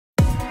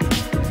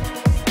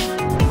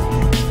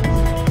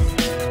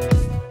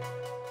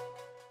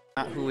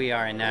Who we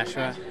are in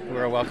Nashua.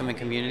 We're a welcoming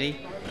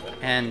community,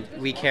 and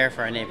we care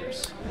for our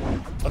neighbors.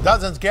 Well,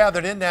 dozens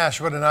gathered in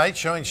Nashua tonight,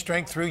 showing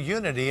strength through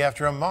unity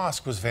after a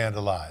mosque was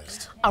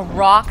vandalized. A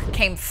rock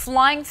came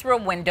flying through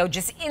a window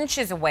just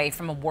inches away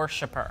from a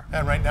worshiper.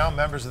 And right now,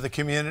 members of the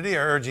community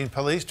are urging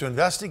police to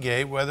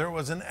investigate whether it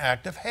was an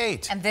act of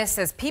hate. And this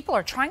as people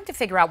are trying to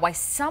figure out why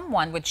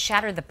someone would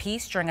shatter the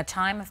peace during a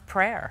time of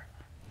prayer.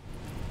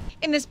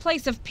 In this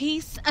place of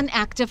peace, an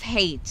act of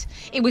hate.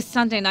 It was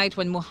Sunday night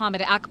when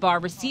Muhammad Akbar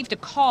received a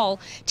call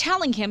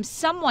telling him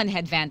someone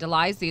had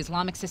vandalized the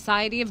Islamic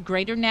Society of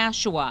Greater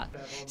Nashua.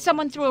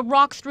 Someone threw a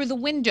rock through the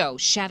window,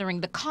 shattering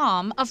the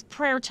calm of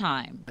prayer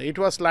time. It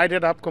was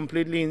lighted up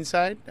completely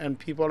inside, and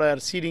people are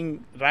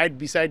sitting right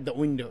beside the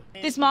window.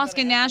 This mosque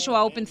in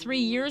Nashua opened 3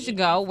 years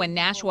ago when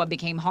Nashua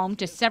became home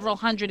to several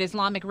hundred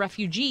Islamic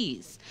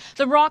refugees.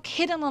 The rock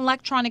hit an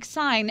electronic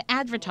sign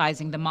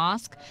advertising the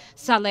mosque.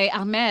 Saleh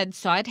Ahmed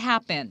saw it happen.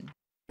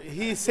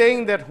 He's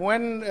saying that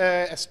when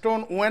a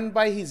stone went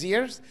by his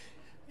ears,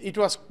 it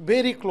was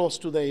very close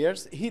to the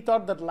ears. He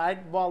thought that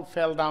light bulb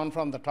fell down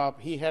from the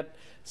top. He had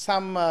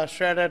some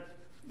shredded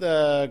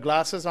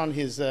glasses on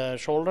his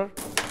shoulder.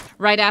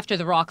 Right after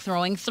the rock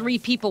throwing, 3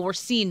 people were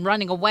seen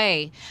running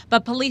away.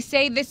 But police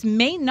say this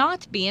may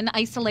not be an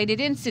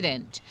isolated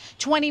incident.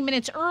 20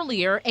 minutes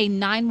earlier, a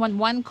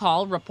 911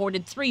 call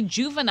reported 3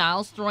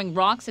 juveniles throwing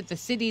rocks at the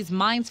city's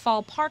Mines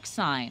Fall Park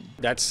sign.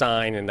 That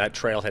sign and that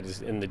trailhead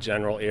is in the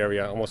general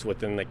area, almost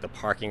within the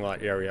parking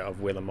lot area of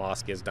where the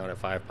mosque is down at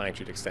 5 Pine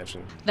Street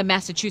Extension. The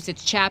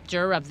Massachusetts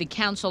chapter of the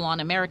Council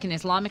on American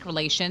Islamic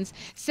Relations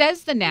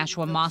says the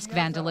Nashua mosque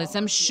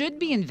vandalism should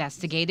be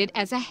investigated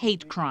as a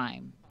hate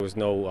crime. There was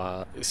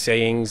no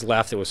sayings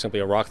left. It was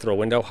simply a rock through a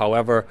window.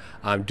 However,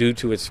 due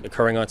to its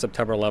occurring on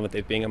September 11th,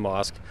 it being a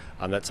mosque,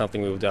 that's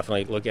something we will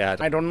definitely look at.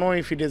 I don't know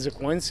if it is a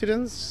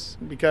coincidence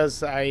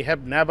because I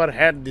have never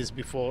had this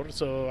before.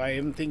 So I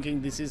am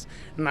thinking this is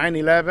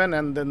 9/11,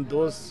 and then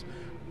those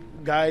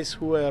guys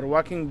who were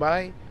walking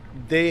by,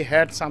 they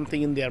had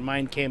something in their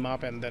mind, came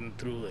up and then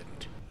threw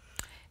it.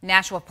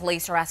 Nashua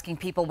police are asking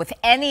people with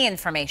any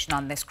information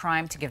on this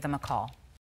crime to give them a call.